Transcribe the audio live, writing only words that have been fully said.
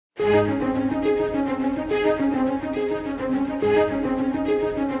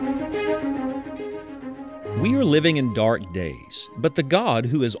living in dark days, but the God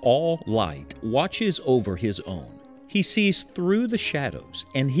who is all light watches over His own. He sees through the shadows,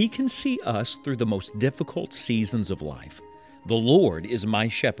 and He can see us through the most difficult seasons of life. The Lord is my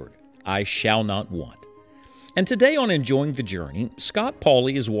shepherd. I shall not want. And today on Enjoying the Journey, Scott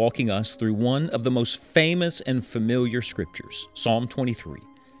Pauley is walking us through one of the most famous and familiar scriptures, Psalm 23,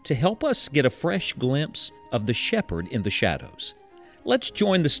 to help us get a fresh glimpse of the shepherd in the shadows. Let's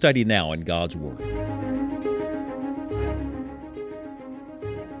join the study now in God's Word.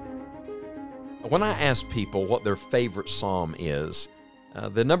 When I ask people what their favorite psalm is,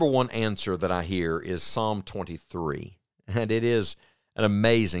 the number one answer that I hear is Psalm 23. And it is an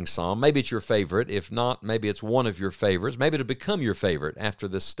amazing psalm. Maybe it's your favorite. If not, maybe it's one of your favorites. Maybe it'll become your favorite after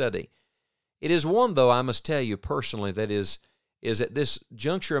this study. It is one, though, I must tell you personally, that is at this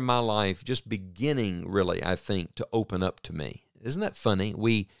juncture in my life just beginning, really, I think, to open up to me. Isn't that funny?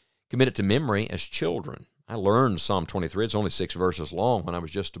 We commit it to memory as children. I learned Psalm 23. It's only 6 verses long when I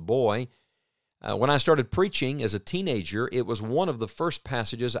was just a boy. When I started preaching as a teenager, it was one of the first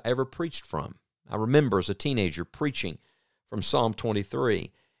passages I ever preached from. I remember as a teenager preaching from Psalm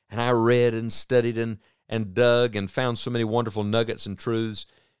 23, and I read and studied and dug and found so many wonderful nuggets and truths.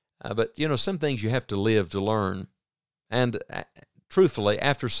 But, some things you have to live to learn. And truthfully,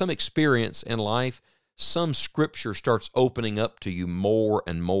 after some experience in life, some scripture starts opening up to you more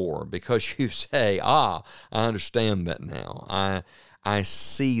and more because you say, I understand that now. I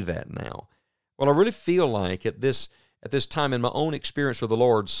see that now. Well, I really feel like at this time in my own experience with the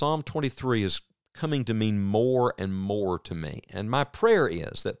Lord, Psalm 23 is coming to mean more and more to me. And my prayer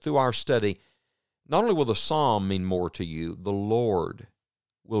is that through our study, not only will the psalm mean more to you, the Lord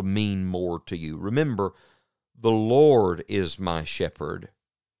will mean more to you. Remember, the Lord is my shepherd.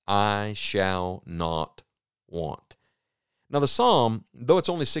 I shall not want. Now, the psalm, though it's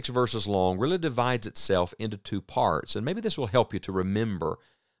only 6 verses long, really divides itself into 2 parts. And maybe this will help you to remember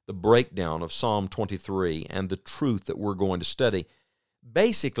the breakdown of Psalm 23 and the truth that we're going to study.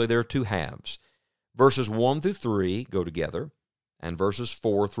 Basically, there are 2 halves. Verses 1 through 3 go together, and verses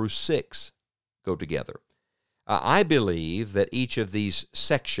 4 through 6 go together. I believe that each of these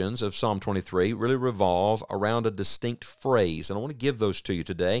sections of Psalm 23 really revolve around a distinct phrase, and I want to give those to you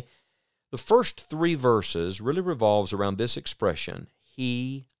today. The first 3 verses really revolves around this expression,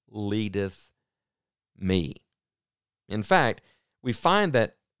 He leadeth me. In fact, we find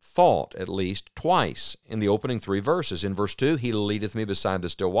that thought at least twice in the opening 3 verses. In verse 2, He leadeth me beside the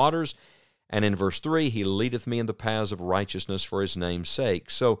still waters, and in verse 3, He leadeth me in the paths of righteousness for His name's sake.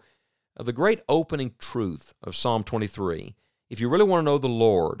 So, the great opening truth of Psalm 23, if you really want to know the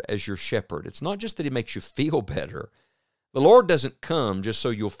Lord as your shepherd, it's not just that He makes you feel better. The Lord doesn't come just so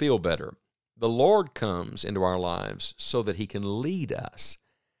you'll feel better. The Lord comes into our lives so that He can lead us.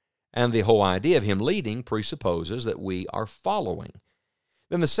 And the whole idea of Him leading presupposes that we are following.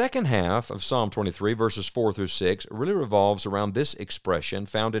 Then the second half of Psalm 23, verses 4 through 6, really revolves around this expression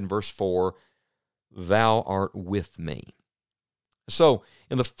found in verse 4, Thou art with me. So,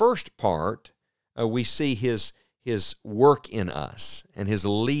 in the first part, we see His work in us and His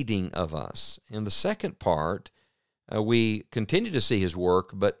leading of us. In the second part, we continue to see His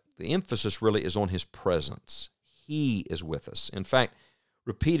work, but the emphasis really is on His presence. He is with us. In fact,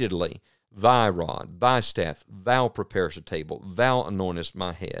 repeatedly, Thy rod, Thy staff, Thou preparest a table, Thou anointest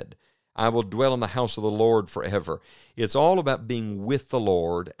my head. I will dwell in the house of the Lord forever. It's all about being with the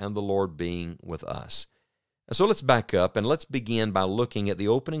Lord and the Lord being with us. So let's back up and let's begin by looking at the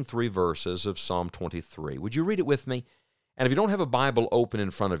opening 3 verses of Psalm 23. Would you read it with me? And if you don't have a Bible open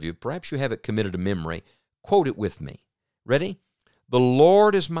in front of you, perhaps you have it committed to memory, quote it with me. Ready? The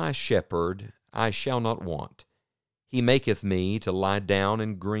Lord is my shepherd, I shall not want. He maketh me to lie down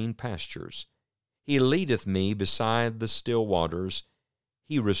in green pastures. He leadeth me beside the still waters.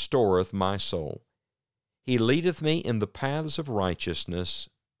 He restoreth my soul. He leadeth me in the paths of righteousness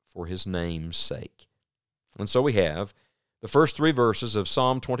for His name's sake. And so we have the first 3 verses of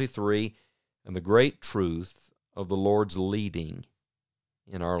Psalm 23 and the great truth of the Lord's leading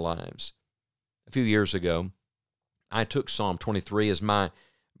in our lives. A few years ago, I took Psalm 23 as my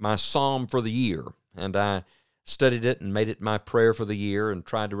psalm for the year, and I studied it and made it my prayer for the year and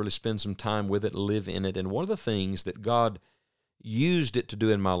tried to really spend some time with it, live in it. And one of the things that God used it to do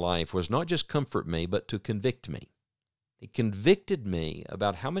in my life was not just comfort me, but to convict me. He convicted me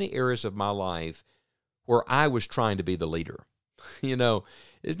about how many areas of my life where I was trying to be the leader. Isn't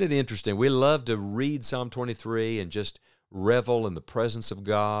it interesting? We love to read Psalm 23 and just revel in the presence of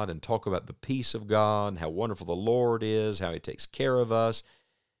God and talk about the peace of God and how wonderful the Lord is, how He takes care of us.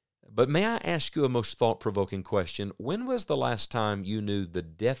 But may I ask you a most thought-provoking question? When was the last time you knew the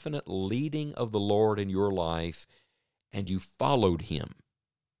definite leading of the Lord in your life and you followed Him?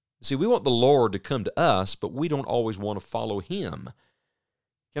 See, we want the Lord to come to us, but we don't always want to follow Him.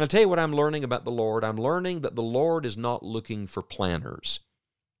 Can I tell you what I'm learning about the Lord? I'm learning that the Lord is not looking for planners.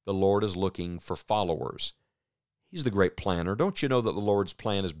 The Lord is looking for followers. He's the great planner. Don't you know that the Lord's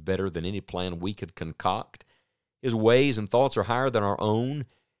plan is better than any plan we could concoct? His ways and thoughts are higher than our own.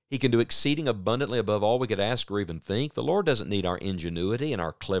 He can do exceeding abundantly above all we could ask or even think. The Lord doesn't need our ingenuity and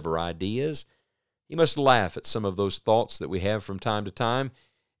our clever ideas. He must laugh at some of those thoughts that we have from time to time.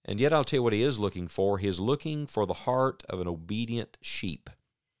 And yet I'll tell you what He is looking for. He is looking for the heart of an obedient sheep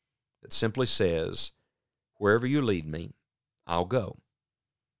that simply says, wherever you lead me, I'll go.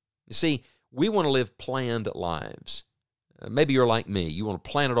 You see, we want to live planned lives. Maybe you're like me. You want to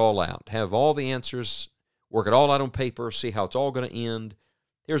plan it all out, have all the answers, work it all out on paper, see how it's all going to end.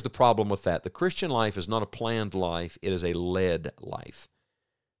 Here's the problem with that. The Christian life is not a planned life. It is a led life.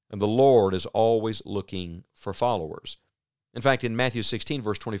 And the Lord is always looking for followers. In fact, in Matthew 16,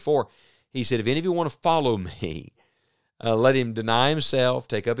 verse 24, He said, if any of you want to follow me, let him deny himself,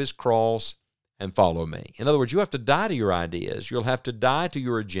 take up his cross, and follow me. In other words, you have to die to your ideas. You'll have to die to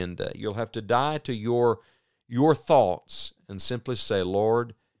your agenda. You'll have to die to your thoughts and simply say,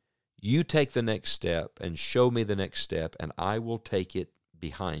 Lord, you take the next step and show me the next step, and I will take it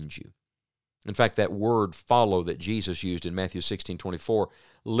behind you. In fact, that word follow that Jesus used in Matthew 16:24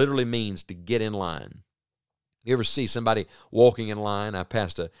 literally means to get in line. You ever see somebody walking in line? I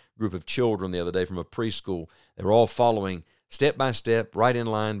passed a group of children the other day from a preschool. They were all following step by step, right in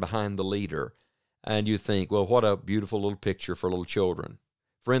line behind the leader. And you think, well, what a beautiful little picture for little children.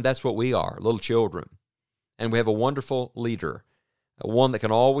 Friend, that's what we are, little children. And we have a wonderful leader, one that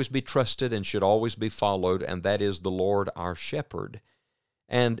can always be trusted and should always be followed, and that is the Lord our shepherd.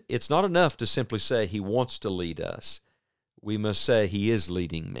 And it's not enough to simply say He wants to lead us. We must say He is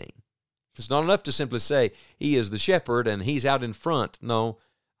leading me. It's not enough to simply say He is the shepherd and He's out in front. No,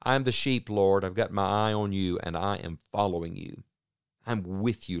 I'm the sheep, Lord. I've got my eye on you and I am following you. I'm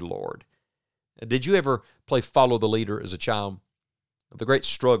with you, Lord. Did you ever play follow the leader as a child? The great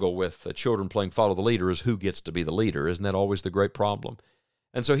struggle with children playing follow the leader is who gets to be the leader. Isn't that always the great problem?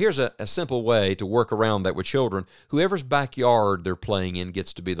 And so here's a simple way to work around that with children. Whoever's backyard they're playing in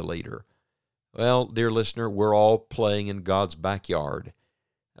gets to be the leader. Well, dear listener, we're all playing in God's backyard.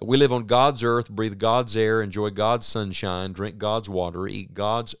 We live on God's earth, breathe God's air, enjoy God's sunshine, drink God's water, eat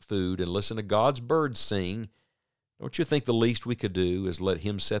God's food, and listen to God's birds sing. Don't you think the least we could do is let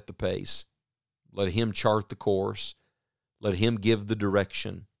Him set the pace? Let Him chart the course. Let Him give the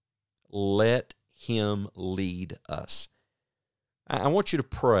direction. Let Him lead us. I want you to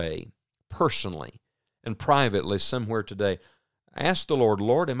pray personally and privately somewhere today. Ask the Lord,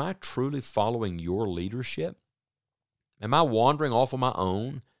 Lord, am I truly following your leadership? Am I wandering off on my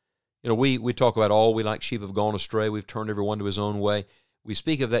own? You know, we talk about all we like sheep have gone astray. We've turned everyone to his own way. We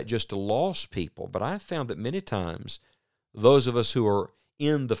speak of that just to lost people. But I've found that many times those of us who are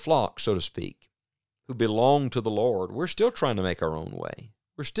in the flock, so to speak, who belong to the Lord, we're still trying to make our own way.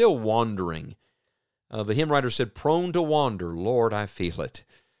 We're still wandering. The hymn writer said, prone to wander, Lord, I feel it.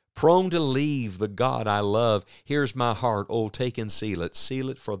 Prone to leave the God I love. Here's my heart, oh, take and seal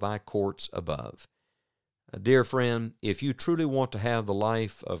it for thy courts above. Dear friend, if you truly want to have the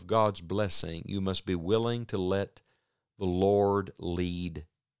life of God's blessing, you must be willing to let the Lord lead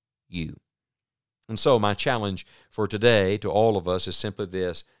you. And so my challenge for today to all of us is simply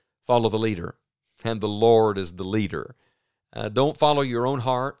this: follow the leader, and the Lord is the leader. Don't follow your own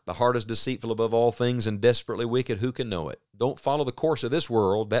heart. The heart is deceitful above all things and desperately wicked. Who can know it? Don't follow the course of this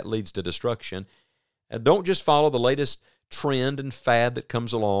world. That leads to destruction. Don't just follow the latest trend and fad that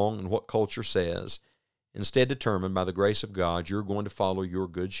comes along and what culture says. Instead, determine by the grace of God, you're going to follow your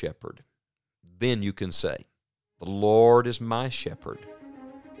good shepherd. Then you can say, the Lord is my shepherd.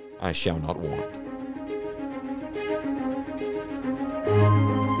 I shall not want.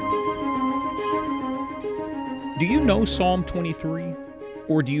 Do you know Psalm 23?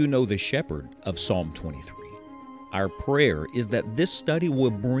 Or do you know the shepherd of Psalm 23? Our prayer is that this study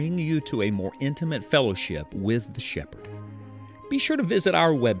will bring you to a more intimate fellowship with the shepherd. Be sure to visit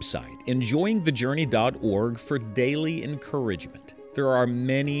our website, enjoyingthejourney.org, for daily encouragement. There are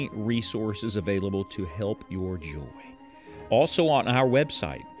many resources available to help your joy. Also on our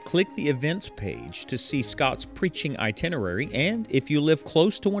website, click the events page to see Scott's preaching itinerary, and if you live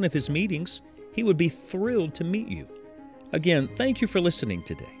close to one of his meetings, he would be thrilled to meet you. Again, thank you for listening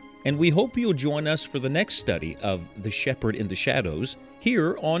today, and we hope you'll join us for the next study of The Shepherd in the Shadows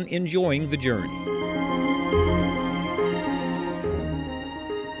here on Enjoying the Journey.